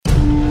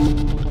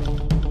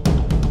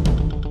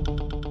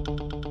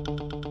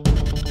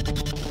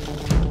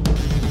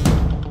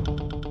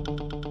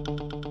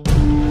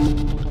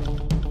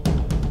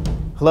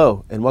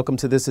Hello, and welcome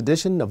to this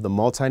edition of the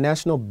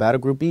Multinational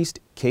Battle Group East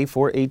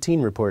KFOR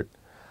 18 report.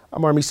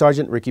 I'm Army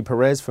Sergeant Ricky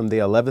Perez from the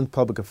 11th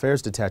Public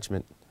Affairs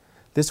Detachment.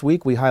 This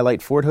week we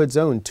highlight Fort Hood's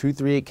own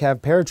 238 Cav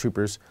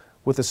paratroopers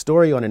with a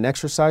story on an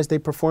exercise they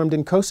performed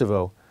in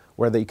Kosovo,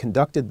 where they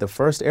conducted the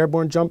first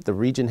airborne jump the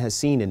region has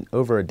seen in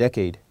over a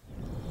decade.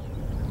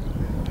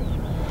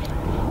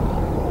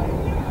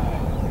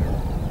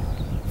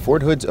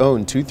 Fort Hood's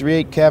own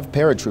 238 Cav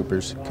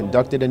paratroopers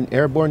conducted an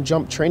airborne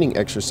jump training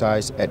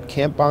exercise at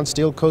Camp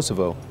Bondsteel,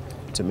 Kosovo,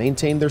 to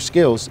maintain their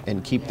skills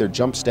and keep their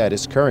jump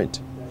status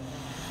current.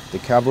 The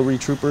cavalry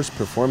troopers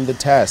performed the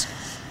task,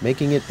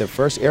 making it the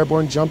first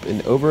airborne jump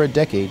in over a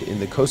decade in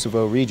the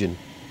Kosovo region.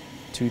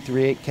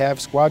 238 Cav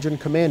Squadron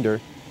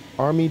Commander,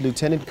 Army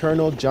Lieutenant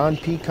Colonel John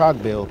P.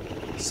 Cogbill,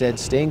 said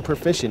staying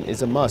proficient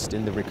is a must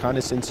in the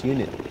reconnaissance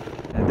unit.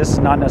 And this is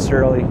not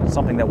necessarily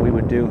something that we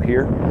would do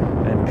here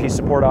in peace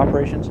support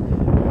operations,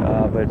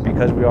 but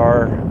because we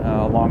are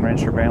a long-range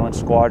surveillance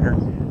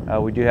squadron,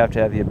 we do have to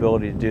have the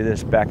ability to do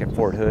this back at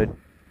Fort Hood.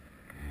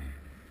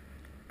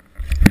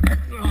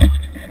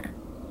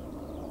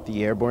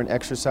 The airborne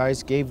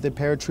exercise gave the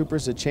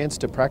paratroopers a chance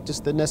to practice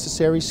the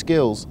necessary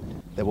skills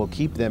that will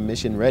keep them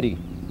mission ready.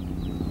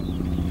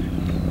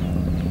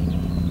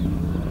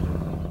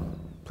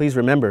 Please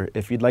remember,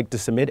 if you'd like to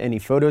submit any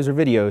photos or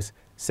videos,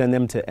 send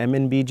them to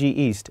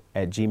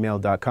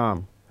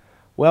mnbgeast@gmail.com.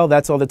 Well,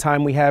 that's all the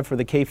time we have for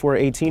the KFOR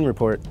 18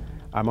 report.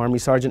 I'm Army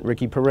Sergeant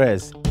Ricky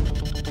Perez.